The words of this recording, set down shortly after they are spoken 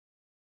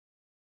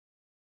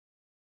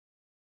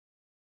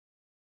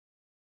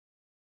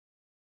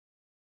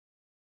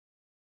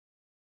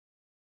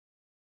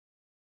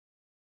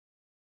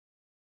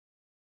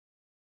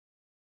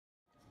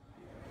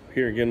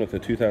Here again with the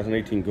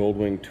 2018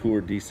 Goldwing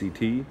Tour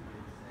DCT.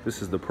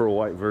 This is the pearl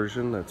white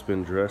version that's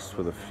been dressed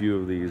with a few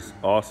of these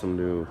awesome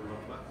new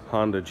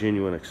Honda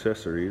genuine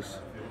accessories.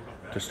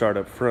 To start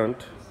up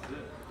front,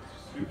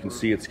 you can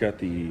see it's got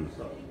the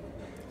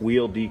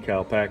wheel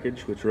decal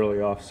package, which really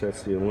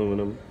offsets the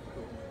aluminum.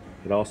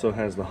 It also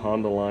has the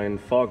Honda line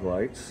fog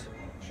lights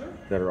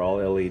that are all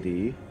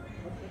LED.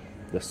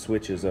 The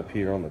switch is up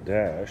here on the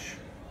dash,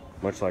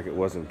 much like it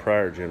was in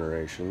prior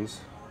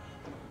generations.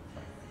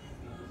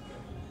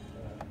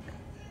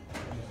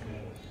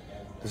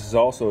 This is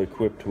also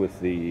equipped with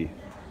the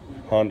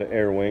Honda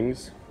air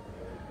wings,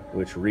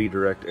 which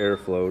redirect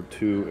airflow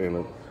to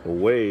and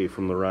away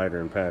from the rider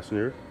and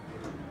passenger.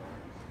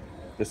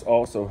 This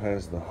also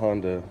has the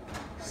Honda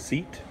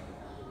seat.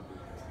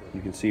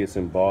 You can see it's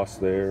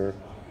embossed there.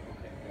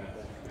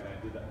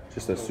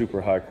 Just a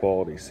super high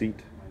quality seat.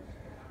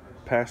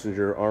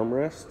 Passenger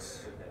armrests.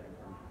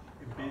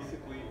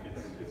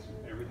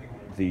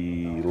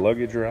 The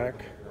luggage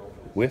rack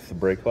with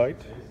brake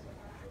light.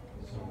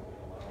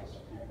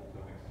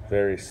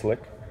 Very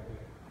slick,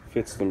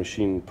 fits the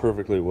machine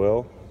perfectly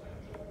well.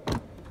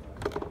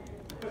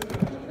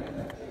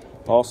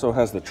 Also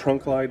has the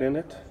trunk light in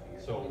it,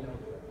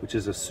 which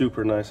is a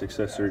super nice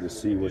accessory to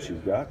see what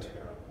you've got.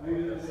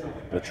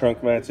 The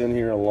trunk mat's in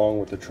here along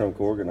with the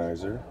trunk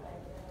organizer.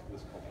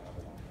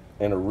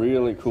 And a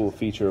really cool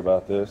feature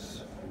about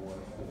this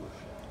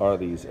are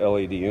these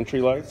LED entry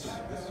lights,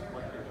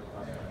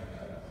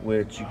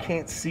 which you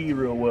can't see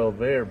real well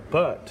there,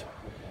 but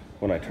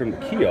when I turn the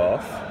key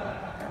off,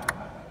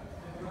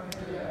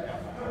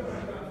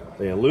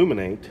 they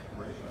illuminate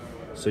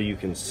so you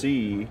can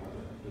see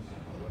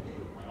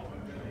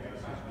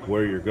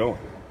where you're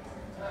going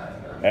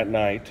at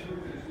night.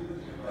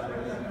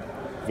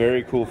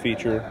 Very cool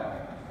feature.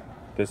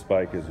 This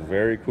bike is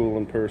very cool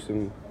in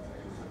person.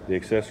 The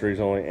accessories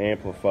only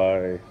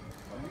amplify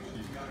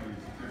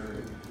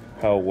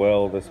how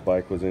well this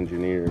bike was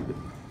engineered.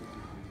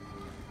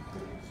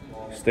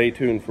 Stay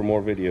tuned for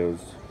more videos.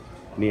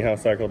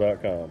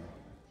 Niehauscycle.com.